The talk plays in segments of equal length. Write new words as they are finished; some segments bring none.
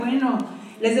bueno.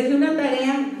 Les dejé una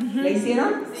tarea, ¿la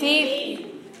hicieron? Sí.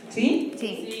 ¿Sí?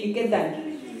 Sí. ¿Y qué tal?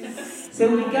 ¿Se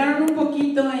ubicaron un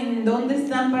poquito en dónde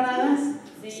están paradas?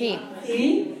 Sí.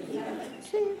 ¿Sí?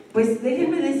 Pues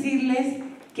déjenme decirles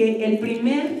que el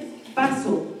primer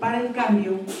paso para el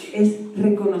cambio es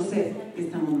reconocer que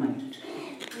estamos mal.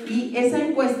 Y esa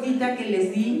encuestita que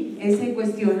les di, ese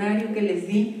cuestionario que les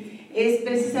di, es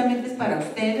precisamente para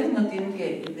ustedes, no tienen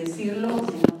que decirlo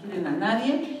si no quieren a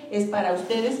nadie, es para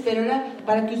ustedes, pero era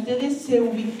para que ustedes se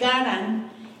ubicaran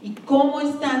y cómo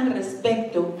están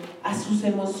respecto a sus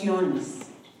emociones.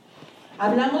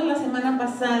 Hablamos la semana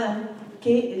pasada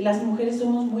que las mujeres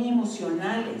somos muy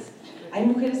emocionales. Hay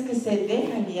mujeres que se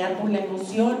dejan guiar por la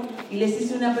emoción y les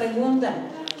hice una pregunta,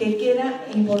 que era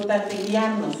importante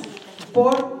guiarnos,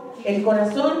 ¿por el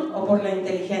corazón o por la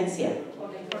inteligencia?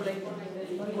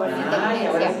 Ay,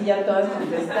 ahora sí ya todas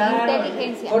contestaron.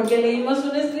 Porque leímos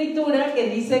una escritura que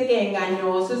dice que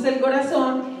engañoso es el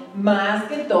corazón más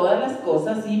que todas las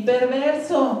cosas y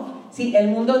perverso. Sí, el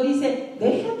mundo dice,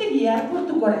 déjate guiar por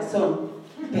tu corazón.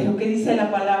 Pero ¿qué dice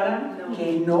la palabra?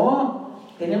 Que no.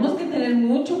 Tenemos que tener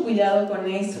mucho cuidado con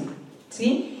eso,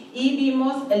 ¿sí? Y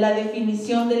vimos la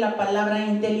definición de la palabra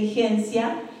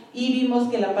inteligencia y vimos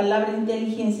que la palabra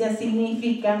inteligencia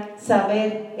significa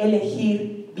saber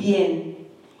elegir bien.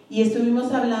 Y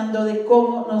estuvimos hablando de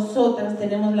cómo nosotras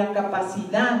tenemos la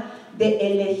capacidad de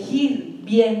elegir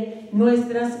bien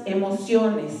nuestras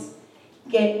emociones,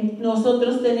 que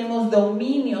nosotros tenemos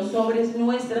dominio sobre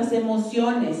nuestras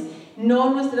emociones. No,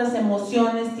 nuestras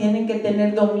emociones tienen que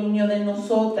tener dominio de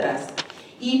nosotras.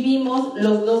 Y vimos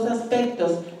los dos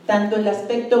aspectos, tanto el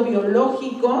aspecto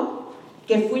biológico,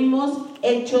 que fuimos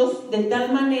hechos de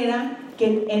tal manera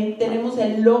que tenemos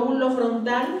el lóbulo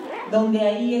frontal, donde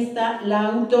ahí está la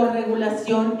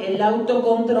autorregulación, el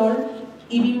autocontrol,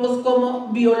 y vimos cómo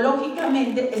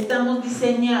biológicamente estamos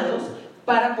diseñados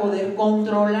para poder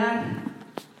controlar.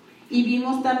 Y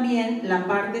vimos también la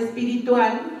parte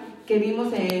espiritual, que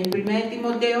vimos en 1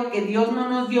 Timoteo, que Dios no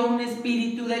nos dio un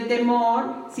espíritu de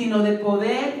temor, sino de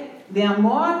poder, de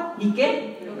amor y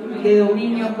 ¿qué? De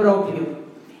dominio propio.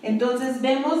 Entonces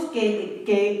vemos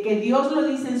que Dios lo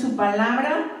dice en su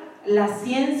palabra, la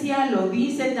ciencia lo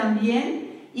dice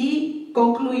también, y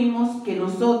concluimos que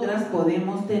nosotras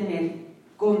podemos tener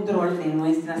control de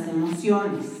nuestras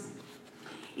emociones.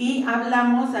 Y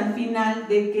hablamos al final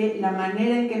de que la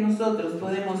manera en que nosotros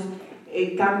podemos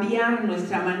cambiar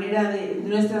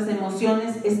nuestras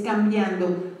emociones es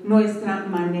cambiando nuestra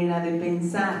manera de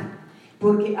pensar,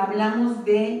 porque hablamos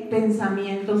de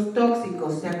pensamientos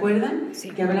tóxicos, ¿se acuerdan? Sí.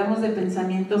 Que hablamos de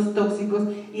pensamientos tóxicos,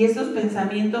 y esos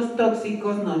pensamientos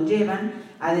tóxicos nos llevan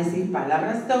a decir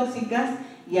palabras tóxicas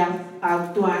y a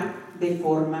actuar de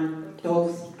forma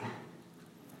tóxica.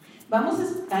 Vamos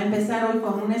a empezar hoy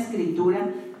con una escritura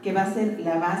que va a ser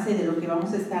la base de lo que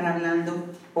vamos a estar hablando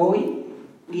hoy.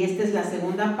 Y esta es la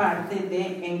segunda parte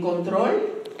de En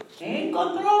Control,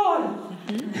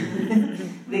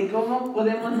 de cómo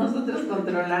podemos nosotros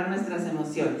controlar nuestras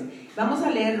emociones. Vamos a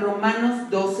leer Romanos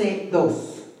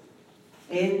 12:2.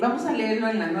 Vamos a leerlo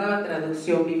en la Nueva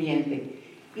Traducción Viviente.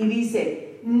 Y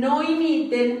dice, no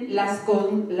imiten las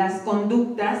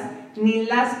conductas ni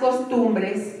las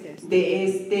costumbres de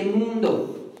este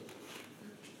mundo.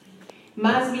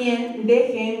 Más bien,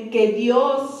 dejen que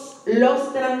Dios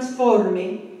los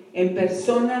transforme en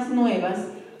personas nuevas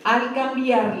al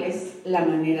cambiarles la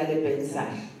manera de pensar.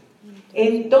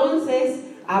 Entonces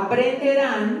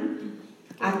aprenderán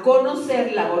a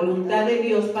conocer la voluntad de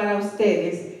Dios para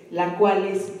ustedes, la cual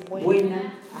es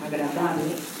buena, agradable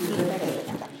y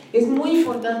perfecta. Es muy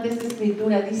importante esta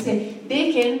escritura, dice,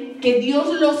 dejen que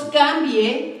Dios los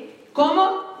cambie.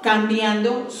 ¿Cómo?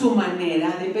 Cambiando su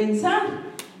manera de pensar.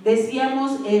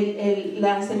 Decíamos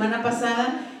la semana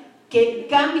pasada que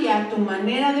cambia tu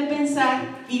manera de pensar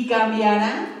y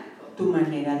cambiará tu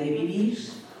manera de vivir.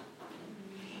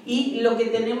 Y lo que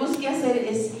tenemos que hacer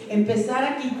es empezar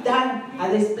a quitar, a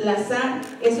desplazar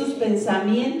esos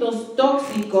pensamientos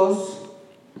tóxicos,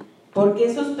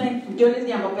 porque yo les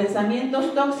llamo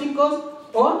pensamientos tóxicos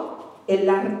o el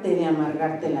arte de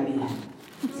amargarte la vida.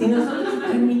 Si nosotros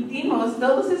permitimos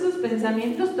todos esos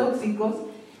pensamientos tóxicos,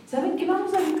 ¿saben qué?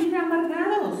 Vamos a vivir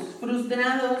amargados,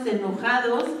 frustrados,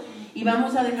 enojados, y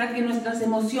vamos a dejar que nuestras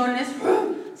emociones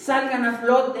salgan a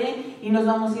flote y nos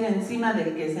vamos a ir encima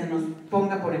del que se nos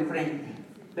ponga por enfrente,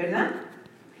 ¿verdad?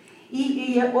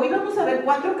 Y hoy vamos a ver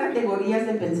 4 categorías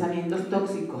de pensamientos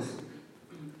tóxicos.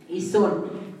 Y son,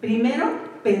 primero,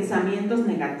 pensamientos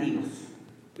negativos.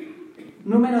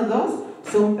 Número 2,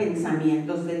 son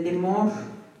pensamientos de temor,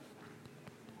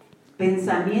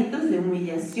 pensamientos de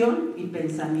humillación y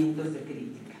pensamientos de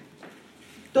crítica.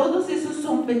 Todos esos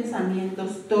son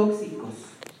pensamientos tóxicos,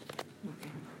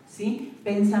 ¿sí?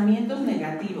 Pensamientos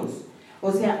negativos.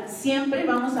 O sea, siempre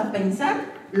vamos a pensar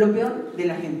lo peor de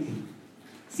la gente.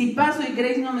 Si paso y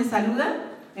Grace no me saluda,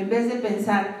 en vez de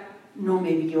pensar, no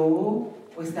me vio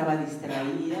o estaba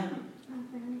distraída,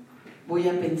 voy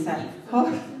a pensar, oh,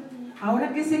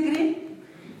 ¿ahora qué se cree?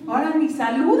 ¿Ahora ni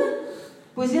saluda?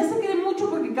 Pues ya se cree mucho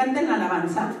porque canta en la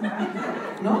alabanza,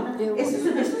 ¿no?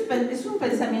 Es un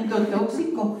pensamiento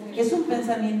tóxico, es un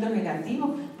pensamiento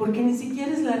negativo, porque ni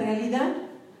siquiera es la realidad.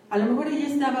 A lo mejor ella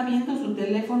estaba viendo su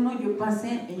teléfono, yo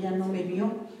pasé, ella no me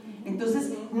vio.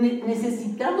 Entonces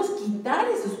necesitamos quitar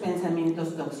esos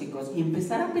pensamientos tóxicos y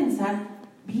empezar a pensar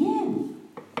bien,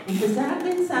 empezar a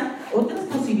pensar otras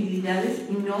posibilidades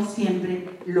y no siempre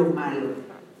lo malo,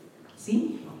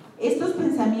 ¿sí? Estos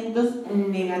pensamientos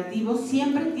negativos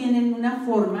siempre tienen una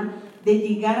forma de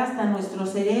llegar hasta nuestro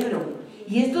cerebro,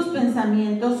 y estos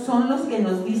pensamientos son los que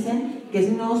nos dicen que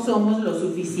no somos lo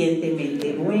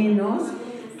suficientemente buenos,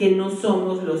 que no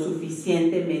somos lo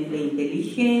suficientemente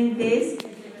inteligentes,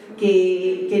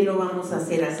 que no vamos a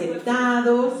ser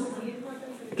aceptados,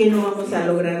 que no vamos a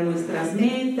lograr nuestras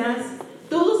metas.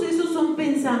 Todos esos son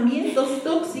pensamientos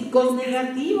tóxicos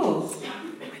negativos.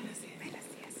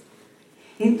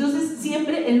 Entonces,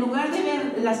 siempre, en lugar de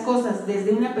ver las cosas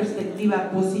desde una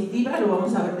perspectiva positiva, lo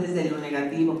vamos a ver desde lo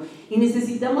negativo. Y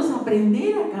necesitamos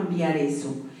aprender a cambiar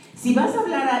eso. Si vas a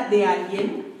hablar de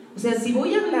alguien, o sea, si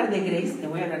voy a hablar de Grace, te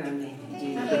voy a hablar de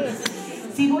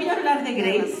Si voy a hablar de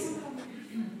Grace,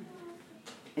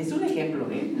 es un ejemplo,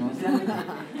 no es la verdad.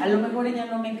 A lo mejor ella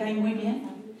no me cae muy bien,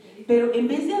 pero en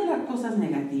vez de hablar cosas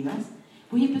negativas,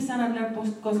 voy a empezar a hablar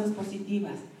cosas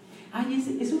positivas. Ay,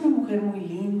 es una mujer muy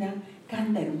linda,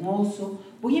 canta hermoso.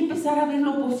 Voy a empezar a ver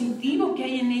lo positivo que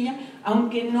hay en ella,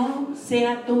 aunque no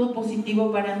sea todo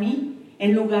positivo para mí,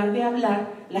 en lugar de hablar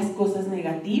las cosas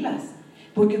negativas.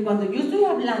 Porque cuando yo estoy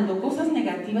hablando cosas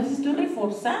negativas, estoy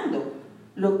reforzando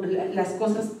las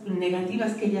cosas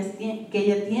negativas que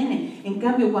ella tiene. En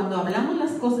cambio, cuando hablamos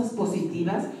las cosas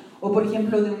positivas, o por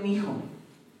ejemplo de un hijo,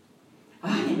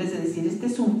 ay, en vez de decir, este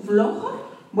es un flojo,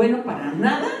 bueno, para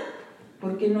nada,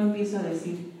 ¿por qué no empiezo a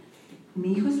decir,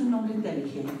 mi hijo es un hombre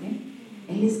inteligente,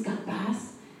 él es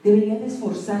capaz, debería de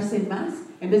esforzarse más?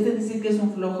 En vez de decir que es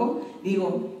un flojo,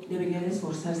 digo, debería de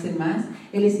esforzarse más,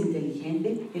 él es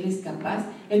inteligente, él es capaz,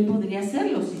 él podría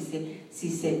hacerlo si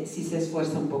se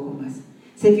esfuerza un poco más.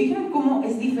 ¿Se fijan cómo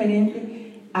es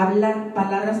diferente hablar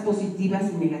palabras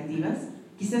positivas y negativas?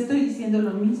 Quizá estoy diciendo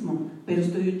lo mismo, pero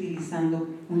estoy utilizando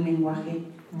un lenguaje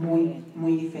muy,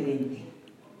 muy diferente.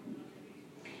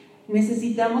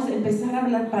 Necesitamos empezar a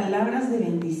hablar palabras de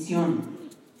bendición.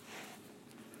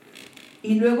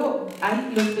 Y luego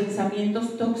hay los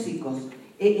pensamientos tóxicos,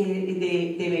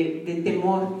 de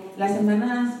temor.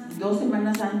 2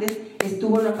 semanas antes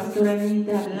estuvo la pastora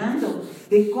Anita hablando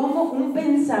de cómo un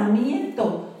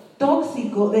pensamiento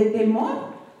tóxico de temor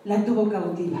la tuvo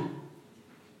cautiva.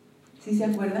 ¿Sí se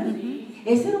acuerdan?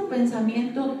 Ese era un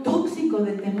pensamiento tóxico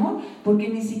de temor, porque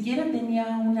ni siquiera tenía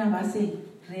una base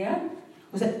real.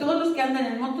 O sea, todos los que andan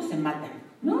en moto se matan.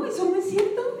 No, eso no es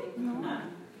cierto. No.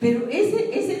 Pero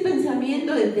ese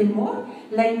pensamiento de temor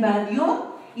la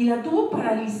invadió y la tuvo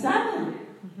paralizada.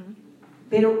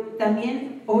 Pero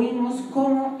también oímos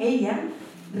cómo ella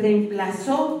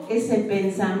reemplazó ese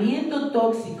pensamiento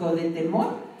tóxico de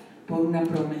temor por una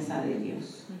promesa de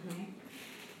Dios.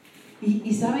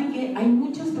 Y saben que hay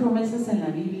muchas promesas en la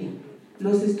Biblia.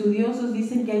 Los estudiosos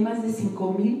dicen que hay más de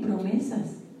 5,000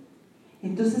 promesas.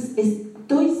 Entonces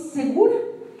estoy segura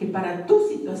que para tu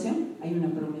situación hay una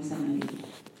promesa en la Biblia.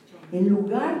 En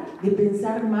lugar de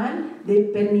pensar mal, de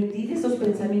permitir esos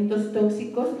pensamientos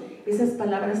tóxicos, esas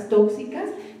palabras tóxicas,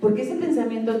 porque ese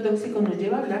pensamiento tóxico nos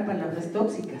lleva a hablar palabras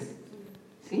tóxicas,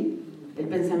 ¿sí? El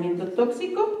pensamiento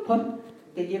tóxico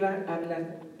te lleva a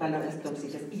hablar palabras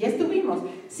tóxicas. Y ya estuvimos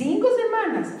 5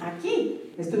 semanas aquí,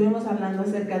 estuvimos hablando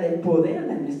acerca del poder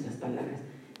de nuestras palabras.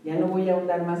 Ya no voy a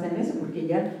ahondar más en eso, porque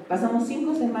ya pasamos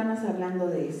 5 semanas hablando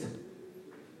de eso.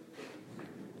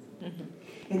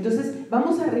 Entonces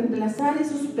vamos a reemplazar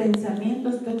esos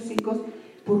pensamientos tóxicos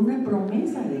por una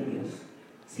promesa de Dios,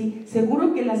 ¿sí?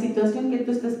 Seguro que la situación que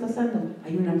tú estás pasando,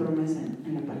 hay una promesa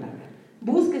en la palabra.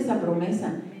 Busca esa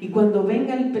promesa, y cuando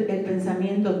venga el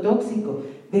pensamiento tóxico,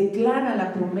 declara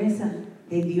la promesa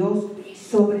de Dios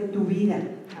sobre tu vida.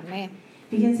 Amén.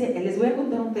 Fíjense, les voy a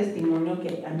contar un testimonio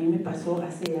que a mí me pasó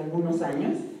hace algunos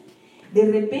años.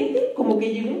 De repente, como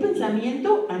que llegó un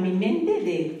pensamiento a mi mente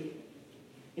de: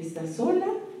 estás sola,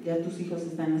 ya tus hijos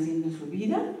están haciendo su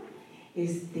vida,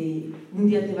 un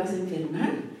día te vas a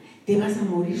enfermar, te vas a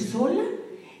morir sola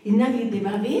y nadie te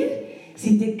va a ver.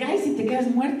 Si te caes, si te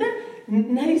quedas muerta,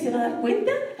 nadie se va a dar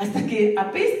cuenta hasta que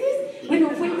apestes.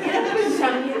 Bueno, era un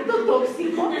pensamiento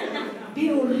tóxico,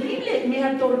 pero horrible, me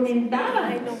atormentaba.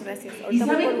 Ay, no, gracias. Y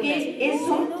 ¿saben qué?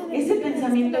 Ese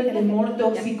pensamiento de temor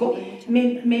tóxico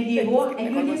me llevó,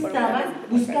 yo ya estaba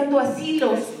buscando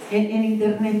asilos en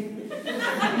internet.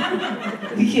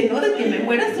 Dije, no, de que me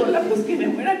muera sola, pues que me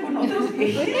muera con otros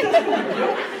viejitos como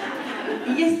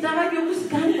yo. Y estaba yo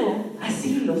buscando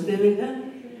asilos, de verdad.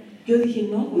 Yo dije,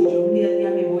 no, pues yo un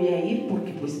día me voy a ir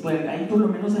porque pues ahí por lo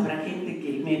menos habrá gente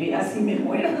que me vea si me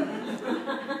muero.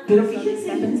 Pero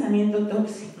fíjense el pensamiento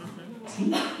tóxico,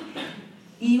 ¿sí?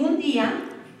 Y un día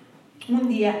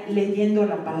leyendo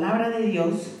la palabra de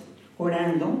Dios,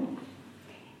 orando,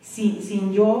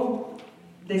 sin yo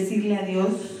decirle a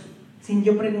Dios, sin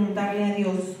yo preguntarle a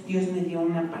Dios, Dios me dio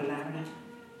una palabra.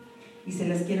 Y se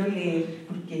las quiero leer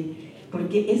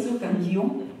porque eso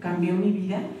cambió mi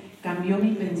vida, cambió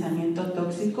mi pensamiento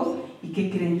tóxico. Y que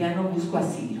creen, ya no busco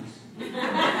asilos.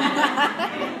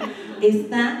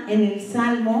 Está en el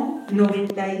Salmo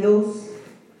 92,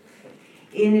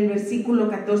 en el versículo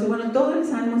 14. Bueno, todo el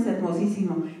Salmo es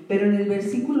hermosísimo, pero en el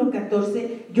versículo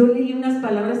 14 yo leí unas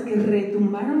palabras que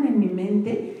retumbaron en mi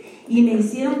mente y me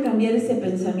hicieron cambiar ese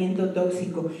pensamiento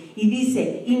tóxico. Y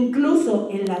dice, incluso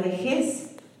en la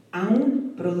vejez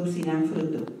aún producirán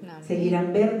fruto,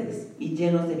 seguirán verdes y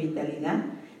llenos de vitalidad,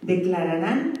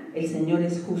 declararán, el Señor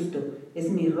es justo,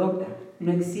 es mi roca,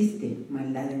 no existe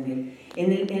maldad en él.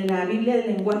 En la Biblia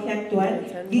del lenguaje actual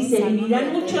dice,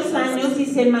 vivirán muchos años y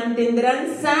se mantendrán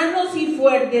sanos y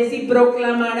fuertes y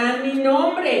proclamarán mi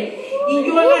nombre. Y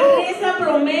yo agarré esa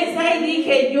promesa y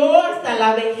dije, yo hasta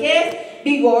la vejez,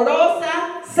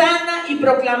 vigorosa, sana y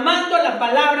proclamando la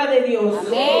palabra de Dios.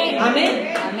 Amén.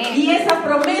 Amén. Amén. Y esa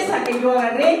promesa que yo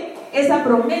agarré, esa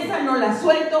promesa no la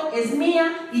suelto, es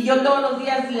mía. Y yo todos los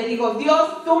días le digo,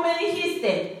 Dios, tú me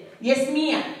dijiste y es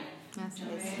mía. Así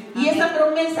es. Y esa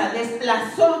promesa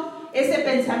desplazó ese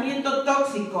pensamiento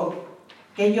tóxico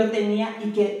que yo tenía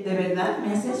y que de verdad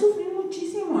me hacía sufrir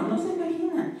muchísimo, no se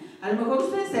imaginan. A lo mejor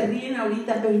ustedes se ríen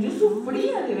ahorita, pero yo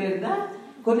sufría de verdad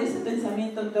con ese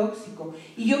pensamiento tóxico.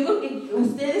 Y yo creo que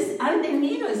ustedes han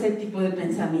tenido ese tipo de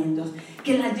pensamientos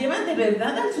que las llevan de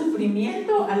verdad al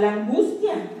sufrimiento, a la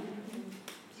angustia.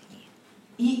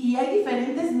 Y hay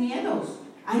diferentes miedos.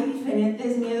 Hay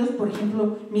diferentes miedos, por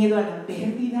ejemplo, miedo a la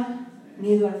pérdida,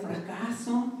 miedo al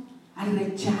fracaso, al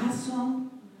rechazo,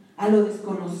 a lo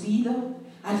desconocido,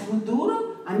 al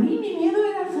futuro. A mí mi miedo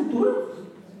era al futuro.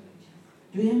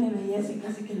 Yo ya me veía así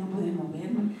casi que no podía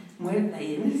moverme, muerta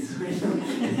ahí en el suelo,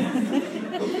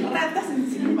 con ratas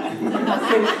encima.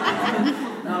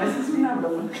 No, eso es una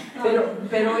broma.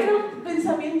 Pero era un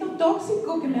pensamiento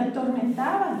tóxico que me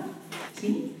atormentaba,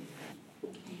 ¿sí?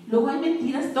 Luego hay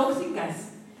mentiras tóxicas.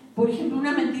 Por ejemplo,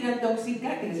 una mentira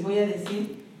tóxica que les voy a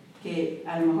decir, que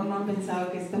a lo mejor no han pensado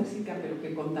que es tóxica, pero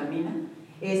que contamina,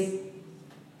 es,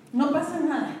 no pasa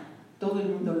nada, todo el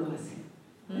mundo lo hace.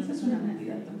 Esa es una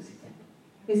mentira tóxica.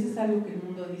 Eso es algo que el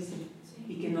mundo dice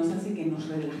y que nos hace que nos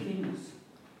relajemos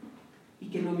y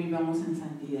que no vivamos en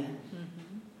santidad.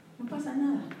 No pasa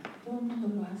nada, todo el mundo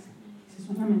lo hace. Esa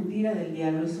es una mentira del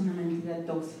diablo, es una mentira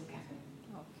tóxica,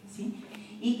 ¿sí?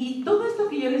 Y todo esto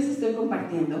que yo les estoy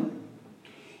compartiendo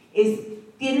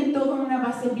tiene toda una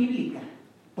base bíblica,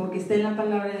 porque está en la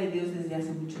palabra de Dios desde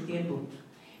hace mucho tiempo.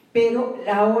 Pero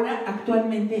ahora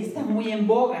actualmente está muy en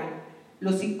boga.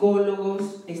 Los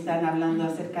psicólogos están hablando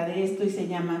acerca de esto y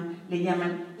le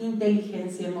llaman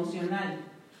inteligencia emocional.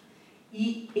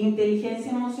 Y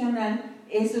inteligencia emocional,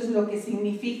 eso es lo que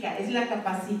significa, es la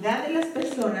capacidad de las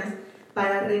personas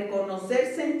para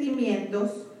reconocer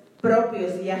sentimientos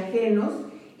propios y ajenos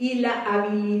y la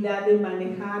habilidad de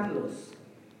manejarlos.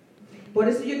 Por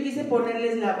eso yo quise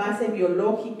ponerles la base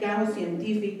biológica o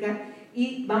científica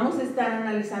y vamos a estar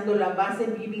analizando la base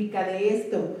bíblica de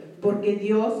esto, porque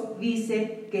Dios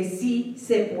dice que sí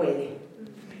se puede.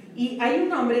 Y hay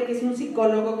un hombre que es un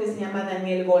psicólogo que se llama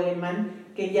Daniel Goleman,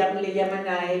 que le llaman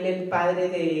a él el padre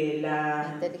de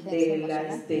la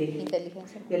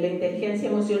inteligencia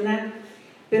emocional.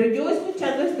 Pero yo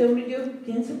escuchando a este hombre, yo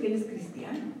pienso que él es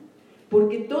cristiano,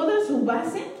 porque toda su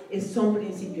base son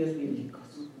principios bíblicos.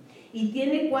 Y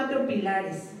tiene 4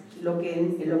 pilares lo que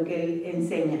él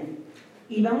enseña.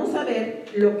 Y vamos a ver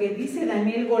lo que dice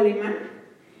Daniel Goleman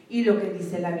y lo que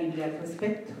dice la Biblia al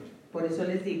respecto. Por eso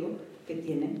les digo que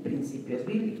tienen principios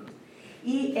bíblicos.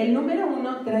 Y el número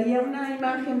 1 traía una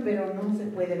imagen, pero no se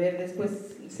puede ver,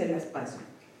 después se las paso.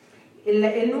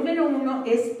 El número 1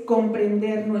 es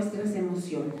comprender nuestras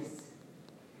emociones.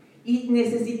 Y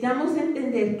necesitamos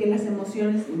entender que las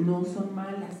emociones no son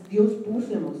malas. Dios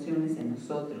puso emociones en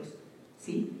nosotros,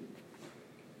 ¿sí?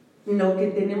 lo que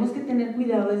tenemos que tener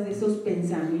cuidado es de esos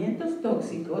pensamientos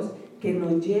tóxicos que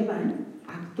nos llevan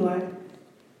a actuar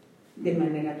de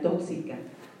manera tóxica.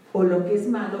 O lo que es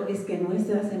malo es que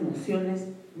nuestras emociones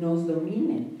nos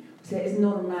dominen. O sea, es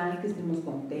normal que estemos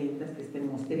contentas, que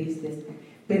estemos tristes,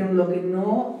 pero lo que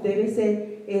no debe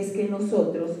ser es que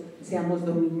nosotros seamos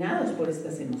dominados por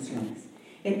estas emociones.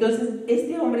 Entonces,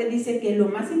 este hombre dice que lo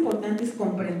más importante es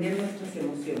comprender nuestras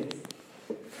emociones,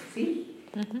 ¿sí?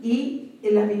 Y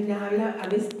la Biblia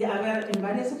habla en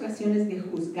varias ocasiones de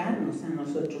juzgarnos a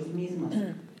nosotros mismos,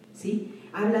 ¿sí?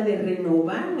 Habla de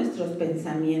renovar nuestros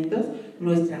pensamientos,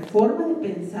 nuestra forma de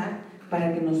pensar,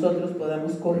 para que nosotros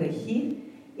podamos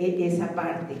corregir esa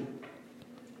parte.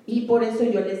 Y por eso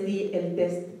yo les di el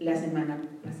test la semana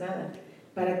pasada,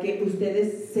 para que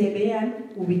ustedes se vean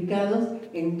ubicados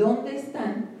en dónde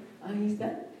están. Ahí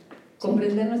está.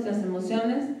 Comprender nuestras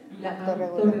emociones, la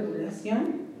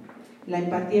autorregulación, la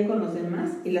empatía con los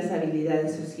demás y las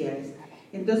habilidades sociales.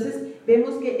 Entonces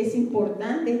vemos que es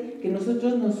importante que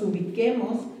nosotros nos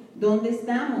ubiquemos dónde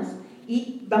estamos.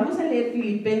 Y vamos a leer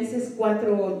Filipenses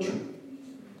 4:8.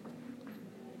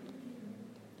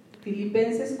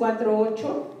 Filipenses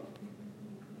 4:8.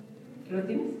 ¿Lo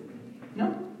tienes?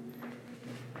 ¿No?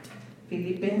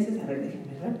 Filipenses, a ver,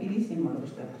 déjenme rapidísimo lo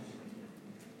buscamos.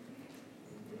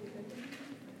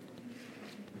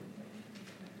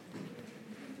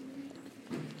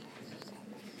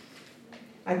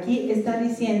 Aquí está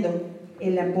diciendo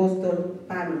el apóstol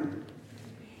Pablo: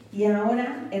 y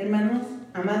ahora, hermanos,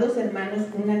 amados hermanos,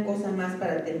 una cosa más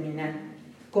para terminar.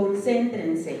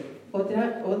 Concéntrense.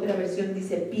 Otra versión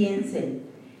dice: piensen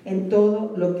en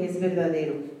todo lo que es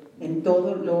verdadero, en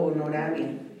todo lo honorable,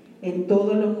 en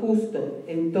todo lo justo,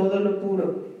 en todo lo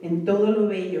puro, en todo lo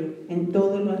bello, en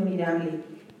todo lo admirable.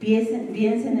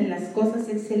 Piensen en las cosas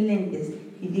excelentes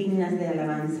y dignas de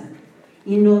alabanza,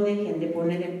 y no dejen de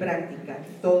poner en práctica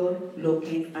todo lo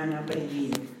que han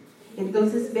aprendido.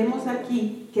 Entonces vemos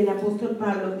aquí que el apóstol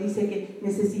Pablo dice que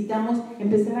necesitamos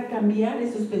empezar a cambiar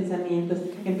esos pensamientos,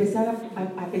 empezar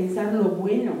a pensar lo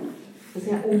bueno. O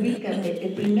sea, ubícate.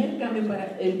 El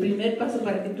primer paso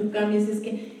para que tú cambies es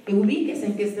que ubiques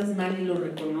en que estás mal y lo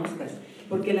reconozcas.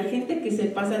 Porque la gente que se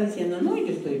pasa diciendo: no, yo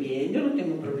estoy bien, yo no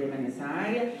tengo problema en esa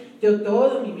área, yo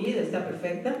toda mi vida está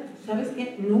perfecta, ¿sabes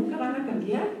qué? Nunca van a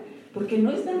cambiar, porque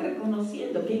no están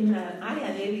reconociendo que hay una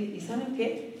área débil. ¿Y saben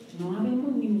qué? No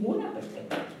habemos ninguna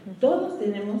perfecta. Todos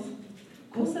tenemos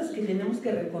cosas que tenemos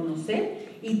que reconocer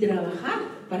y trabajar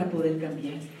para poder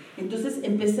cambiar. Entonces,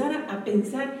 empezar a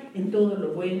pensar en todo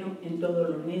lo bueno, en todo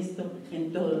lo honesto,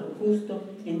 en todo lo justo,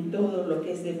 en todo lo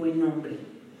que es de buen nombre.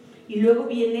 Y luego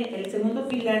viene el segundo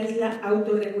pilar, es la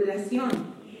autorregulación.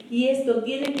 Y esto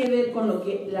tiene que ver con lo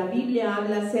que la Biblia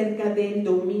habla acerca del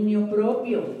dominio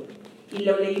propio. Y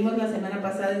lo leímos la semana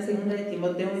pasada en 2 de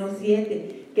Timoteo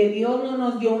 1:7, que Dios no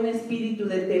nos dio un espíritu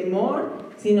de temor,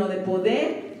 sino de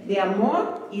poder, de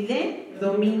amor y de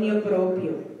dominio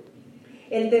propio.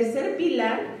 El tercer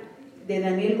pilar de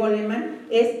Daniel Goleman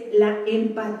es la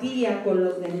empatía con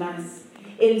los demás,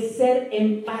 el ser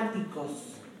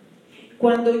empáticos.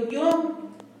 Cuando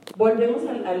volvemos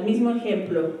al mismo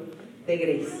ejemplo de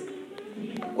Grace,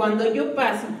 cuando yo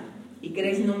paso y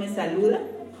Grace no me saluda,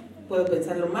 puedo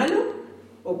pensar lo malo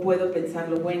o puedo pensar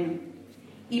lo bueno,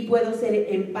 y puedo ser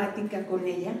empática con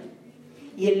ella.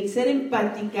 Y el ser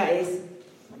empática es: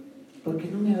 ¿por qué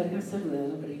no me habrás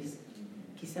saludado, Grace?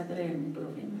 Quizá trae algún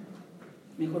problema.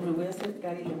 Mejor me voy a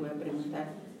acercar y le voy a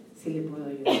preguntar si le puedo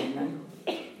ayudar en algo.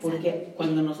 Porque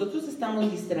cuando nosotros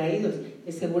estamos distraídos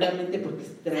es seguramente porque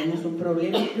traemos un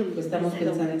problema, o estamos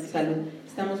pensando en salud,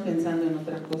 estamos pensando en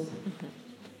otra cosa.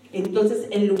 Entonces,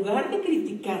 en lugar de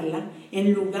criticarla,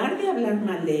 en lugar de hablar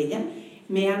mal de ella,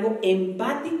 me hago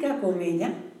empática con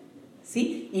ella,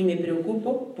 ¿sí? Y me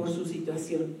preocupo por su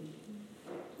situación.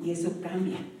 Y eso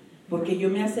cambia, porque yo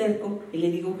me acerco y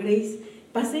le digo: Grace,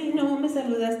 pasé y no me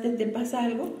saludaste, ¿te pasa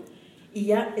algo? Y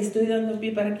ya estoy dando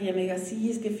pie para que ella me diga: sí,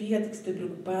 es que fíjate que estoy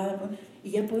preocupada.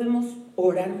 Y ya podemos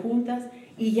orar juntas,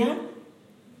 y ya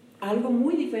algo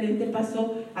muy diferente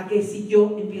pasó a que si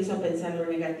yo empiezo a pensar lo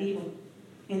negativo.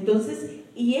 Entonces,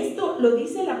 y esto lo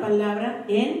dice la palabra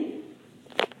en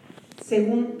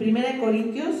 1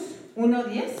 Corintios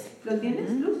 1:10. ¿Lo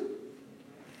tienes, Luz?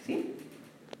 ¿Sí?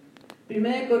 1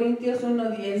 Corintios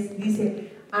 1:10 dice: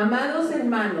 amados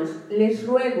hermanos, les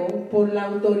ruego por la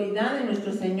autoridad de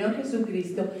nuestro Señor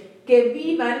Jesucristo que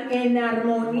vivan en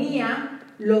armonía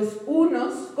los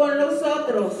unos con los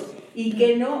otros y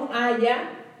que no haya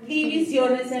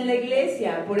divisiones en la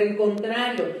iglesia. Por el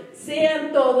contrario,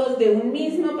 sean todos de un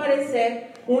mismo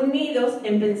parecer, unidos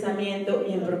en pensamiento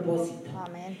y en propósito.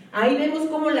 Amén. Ahí vemos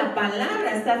cómo la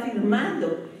palabra está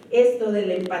afirmando esto de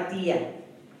la empatía.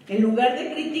 En lugar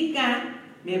de criticar,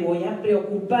 me voy a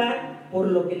preocupar por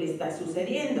lo que le está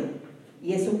sucediendo.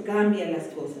 Y eso cambia las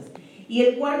cosas. Y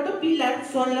el cuarto pilar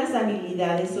son las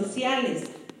habilidades sociales.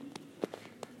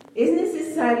 Es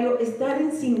necesario estar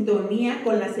en sintonía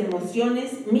con las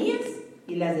emociones mías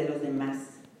y las de los demás.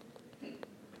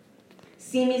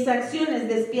 Si mis acciones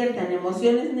despiertan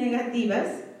emociones negativas,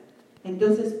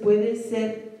 entonces puede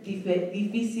ser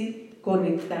difícil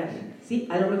conectar, ¿sí?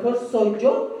 A lo mejor soy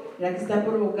yo la que está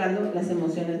provocando las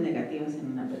emociones negativas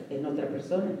en otra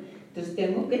persona. Entonces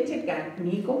tengo que checar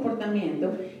mi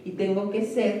comportamiento y tengo que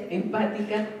ser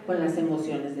empática con las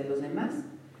emociones de los demás,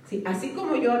 ¿sí? Así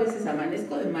como yo a veces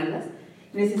amanezco de malas,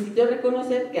 necesito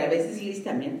reconocer que a veces Liz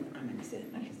también amanece de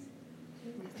malas.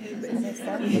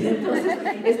 Y entonces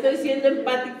estoy siendo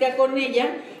empática con ella,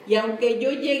 y aunque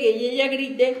yo llegue y ella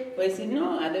grite, pues si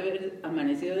no, ha de haber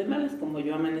amanecido de malas como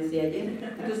yo amanecí ayer.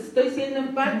 Entonces estoy siendo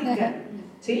empática,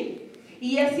 ¿sí?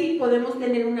 Y así podemos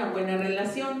tener una buena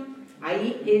relación.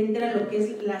 Ahí entra lo que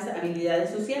es las habilidades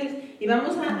sociales. Y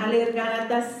vamos a leer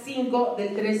Gálatas 5,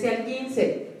 del 13 al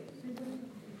 15.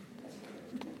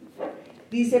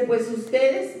 Dice: pues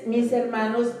ustedes, mis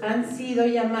hermanos, han sido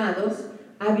llamados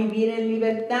a vivir en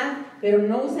libertad, pero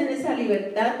no usen esa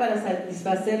libertad para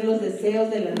satisfacer los deseos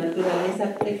de la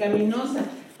naturaleza pecaminosa.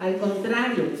 Al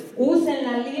contrario, usen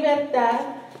la libertad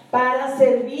para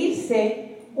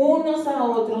servirse unos a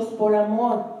otros por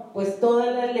amor, pues toda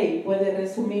la ley puede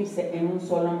resumirse en un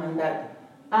solo mandato: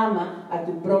 ama a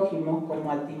tu prójimo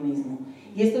como a ti mismo.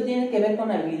 Y esto tiene que ver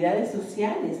con habilidades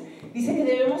sociales. Dice que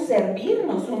debemos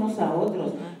servirnos unos a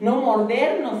otros, no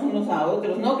mordernos unos a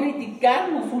otros, no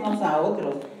criticarnos unos a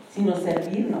otros, sino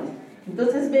servirnos.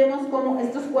 Entonces vemos cómo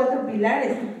estos 4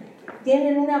 pilares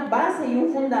tienen una base y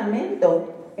un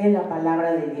fundamento en la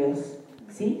palabra de Dios,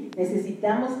 ¿sí?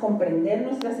 Necesitamos comprender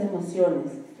nuestras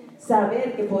emociones,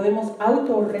 saber que podemos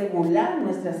autorregular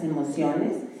nuestras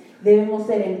emociones, debemos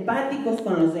ser empáticos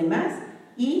con los demás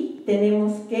y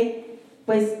tenemos que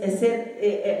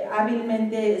ser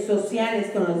hábilmente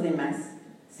sociales con los demás,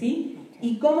 ¿sí?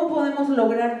 ¿Y cómo podemos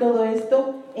lograr todo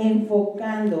esto?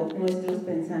 Enfocando nuestros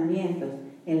pensamientos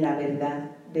en la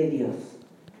verdad de Dios.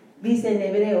 Dice en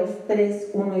Hebreos 3,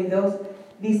 1 y 2,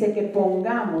 dice que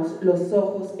pongamos los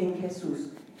ojos en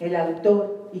Jesús, el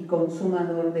autor y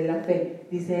consumador de la fe.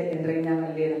 Dice en Reina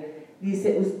Valera,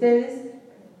 dice ustedes,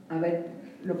 a ver,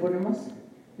 lo ponemos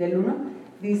del 1,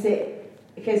 dice: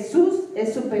 Jesús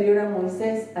es superior a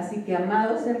Moisés, así que,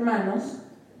 amados hermanos,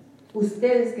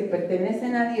 ustedes que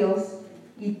pertenecen a Dios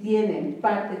y tienen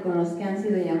parte con los que han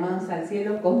sido llamados al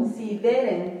cielo,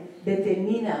 consideren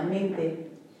detenidamente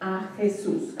a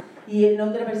Jesús. Y en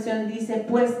otra versión dice: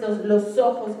 puestos los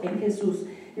ojos en Jesús.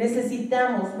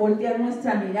 Necesitamos voltear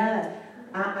nuestra mirada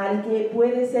al que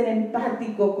puede ser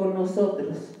empático con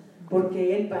nosotros,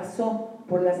 porque Él pasó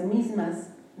por las mismas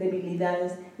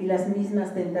debilidades y las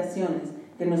mismas tentaciones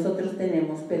que nosotros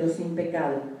tenemos, pero sin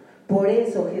pecado. Por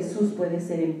eso Jesús puede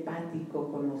ser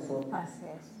empático con nosotros,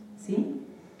 ¿sí?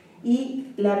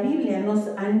 Y la Biblia nos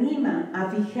anima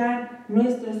a fijar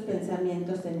nuestros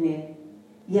pensamientos en Él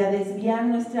y a desviar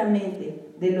nuestra mente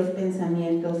de los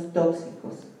pensamientos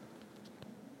tóxicos.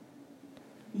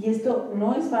 Y esto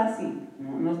no es fácil,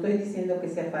 no estoy diciendo que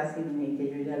sea fácil ni que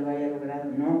yo ya lo haya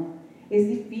logrado, no, es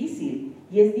difícil,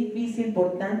 y es difícil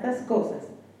por tantas cosas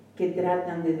que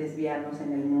tratan de desviarnos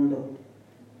en el mundo.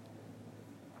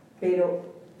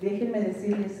 Pero déjenme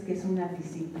decirles que es una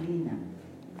disciplina,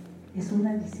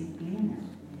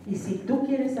 y si tú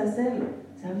quieres hacerlo,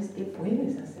 ¿sabes qué?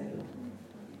 Puedes hacerlo.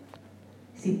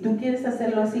 Si tú quieres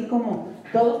hacerlo así como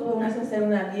todos podemos hacer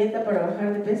una dieta para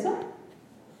bajar de peso,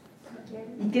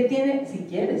 ¿y qué tiene? Si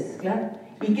quieres, claro.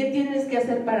 ¿Y qué tienes que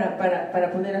hacer para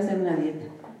poder hacer una dieta?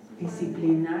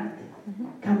 Disciplinarte,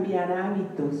 cambiar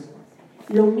hábitos.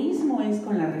 Lo mismo es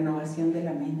con la renovación de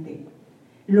la mente.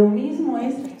 Lo mismo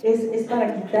es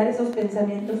para quitar esos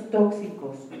pensamientos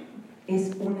tóxicos.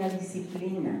 Es una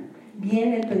disciplina.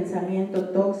 Viene el pensamiento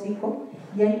tóxico,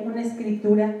 y hay una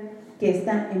escritura que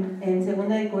está en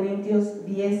 2 Corintios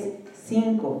 10,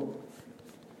 5.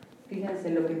 Fíjense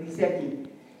lo que dice aquí.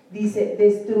 Dice: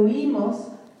 destruimos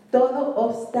todo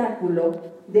obstáculo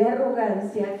de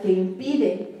arrogancia que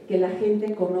impide que la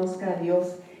gente conozca a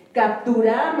Dios.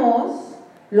 Capturamos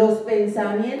los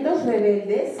pensamientos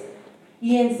rebeldes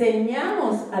y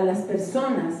enseñamos a las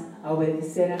personas a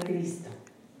obedecer a Cristo.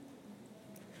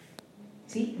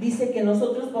 ¿Sí? Dice que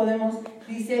nosotros podemos,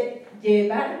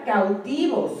 llevar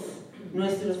cautivos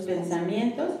nuestros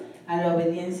pensamientos a la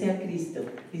obediencia a Cristo.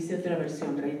 Dice otra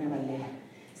versión, Reina Valera.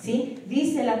 ¿Sí?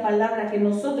 Dice la palabra que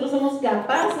nosotros somos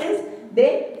capaces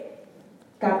de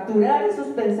capturar esos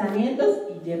pensamientos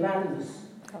y llevarlos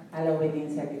a la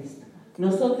obediencia a Cristo.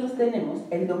 Nosotros tenemos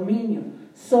el dominio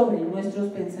sobre nuestros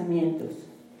pensamientos.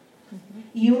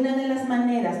 Y una de las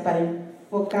maneras para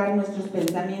enfocar nuestros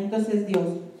pensamientos es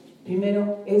Dios.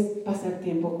 Primero es pasar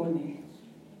tiempo con Él.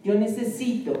 Yo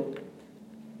necesito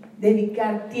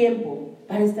dedicar tiempo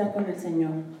para estar con el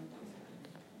Señor.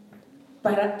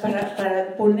 Para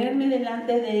ponerme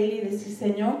delante de Él y decir,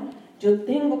 Señor, yo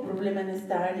tengo problema en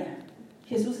esta área.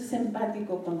 Jesús es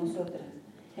empático con nosotras.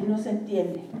 Él nos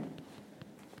entiende.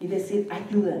 Y decir,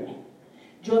 ayúdame.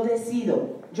 Yo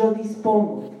decido, yo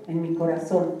dispongo en mi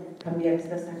corazón cambiar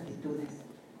estas actitudes.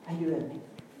 Ayúdame,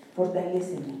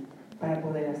 fortaléceme para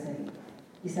poder hacerlo.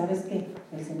 ¿Y sabes qué?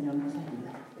 El Señor nos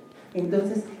ayuda.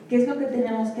 Entonces, ¿qué es lo que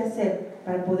tenemos que hacer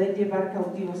para poder llevar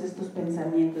cautivos estos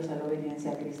pensamientos a la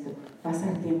obediencia a Cristo?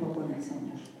 Pasar tiempo con el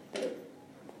Señor.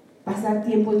 Pasar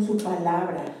tiempo en su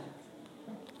palabra.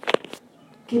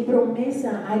 ¿Qué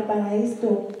promesa hay para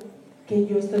esto que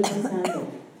yo estoy pensando?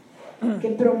 ¿Qué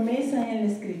promesa hay en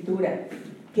la Escritura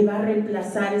que va a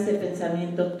reemplazar ese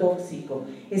pensamiento tóxico,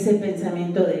 ese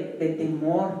pensamiento de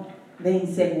temor, de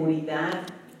inseguridad?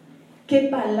 ¿Qué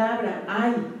palabra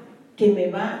hay que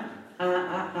me va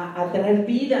a traer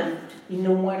vida y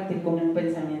no muerte como un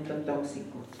pensamiento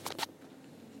tóxico?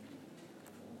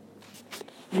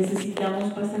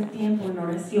 Necesitamos pasar tiempo en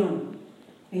oración,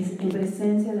 en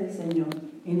presencia del Señor,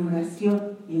 en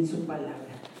oración y en su palabra.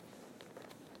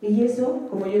 Y eso,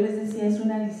 como yo les decía, es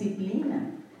una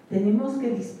disciplina. Tenemos que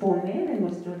disponer en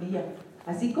nuestro día,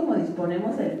 así como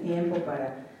disponemos el tiempo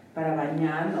para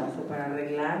bañarnos o para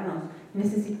arreglarnos,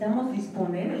 necesitamos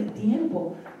disponer el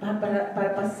tiempo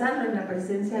para pasarlo en la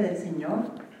presencia del Señor,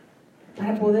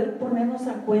 para poder ponernos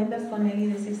a cuentas con Él y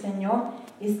decir, Señor,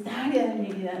 esta área de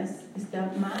mi vida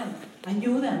está mal,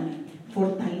 ayúdame,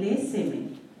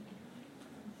 fortaléceme,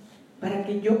 para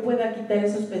que yo pueda quitar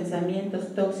esos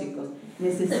pensamientos tóxicos.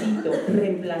 Necesito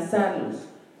reemplazarlos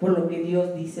por lo que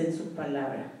Dios dice en su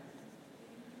palabra.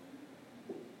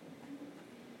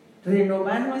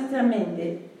 Renovar nuestra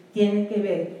mente tiene que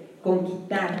ver con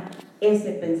quitar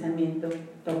ese pensamiento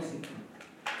tóxico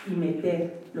y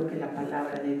meter lo que la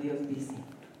palabra de Dios dice.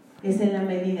 Es en la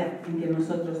medida en que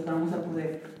nosotros vamos a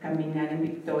poder caminar en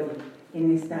victoria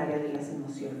en esta área de las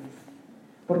emociones.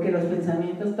 Porque los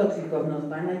pensamientos tóxicos nos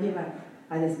van a llevar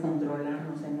a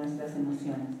descontrolarnos en nuestras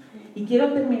emociones. Y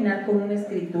quiero terminar con una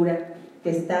escritura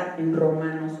que está en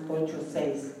Romanos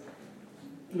 8:6.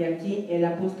 Y aquí el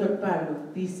apóstol Pablo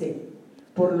dice,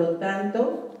 por lo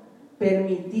tanto,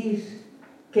 permitir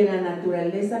que la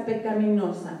naturaleza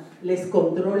pecaminosa les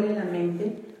controle la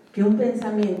mente, que un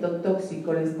pensamiento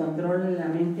tóxico les controle la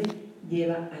mente,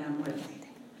 lleva a la muerte.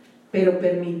 Pero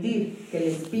permitir que el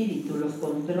espíritu los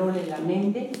controle la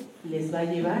mente, les va a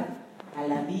llevar a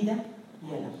la vida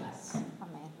y a la paz.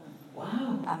 Amén.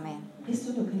 ¡Wow! Amén.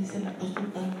 Esto es lo que dice el apóstol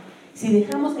Pablo. Si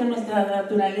dejamos que nuestra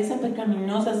naturaleza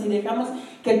pecaminosa, si dejamos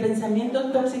que el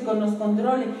pensamiento tóxico nos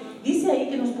controle, dice ahí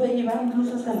que nos puede llevar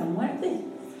incluso hasta la muerte.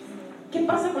 ¿Qué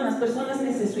pasa con las personas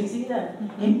que se suicidan?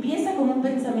 Empieza con un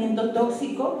pensamiento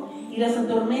tóxico y las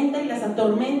atormenta y las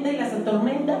atormenta y las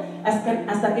atormenta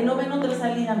hasta que no ven otra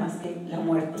salida más que la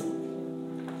muerte.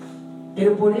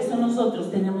 Pero por eso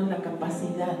nosotros tenemos la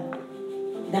capacidad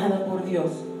dada por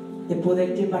Dios de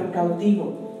poder llevar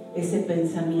cautivo ese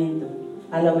pensamiento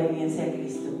a la obediencia a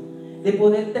Cristo, de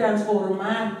poder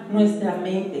transformar nuestra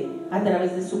mente a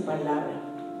través de su palabra.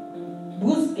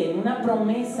 Busquen una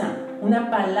promesa, una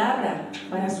palabra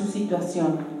para su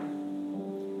situación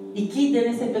y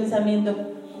quiten ese pensamiento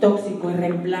tóxico y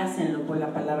reemplácenlo por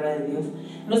la palabra de Dios.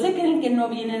 ¿No se creen que no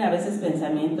vienen a veces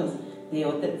pensamientos de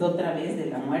otra vez de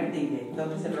la muerte y de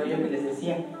todo ese rollo que les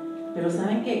decía? Pero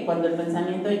saben que cuando el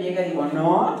pensamiento llega, digo,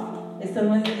 no, esto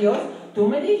no es de Dios, tú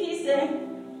me dijiste,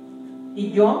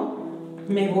 y yo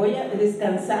me voy a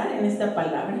descansar en esta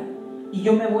palabra, y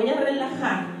yo me voy a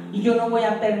relajar, y yo no voy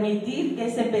a permitir que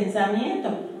ese pensamiento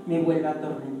me vuelva a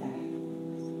atormentar.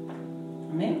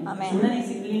 ¿Amén? Amén. ¿Es una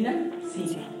disciplina?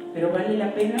 Sí. ¿Pero vale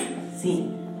la pena? Sí.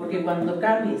 Porque cuando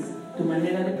cambies tu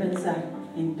manera de pensar,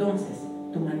 entonces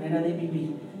tu manera de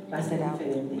vivir va a ser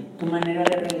diferente. Tu manera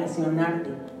de relacionarte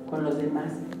con los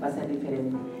demás va a ser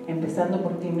diferente. Empezando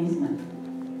por ti misma.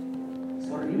 Es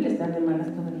horrible estar de malas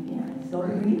todo el día. Es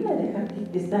horrible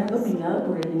estar dominado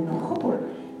por el enojo,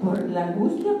 por la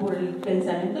angustia, por el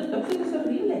pensamiento tóxico. Es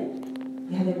horrible.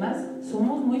 Y además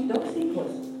somos muy tóxicos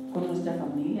con nuestra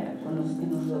familia, con los que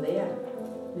nos rodean.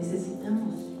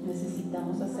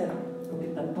 Necesitamos hacerlo, porque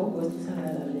tampoco esto es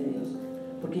agradable a Dios.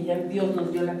 Porque ya Dios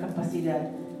nos dio la capacidad,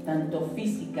 tanto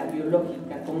física,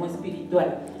 biológica como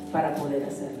espiritual, para poder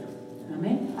hacerlo.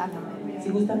 Amén. Amén. si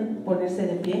gustan ponerse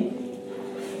de pie.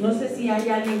 No sé si hay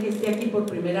alguien que esté aquí por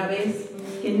primera vez,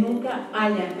 que nunca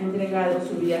haya entregado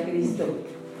su vida a Cristo.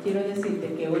 Quiero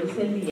decirte que hoy es el día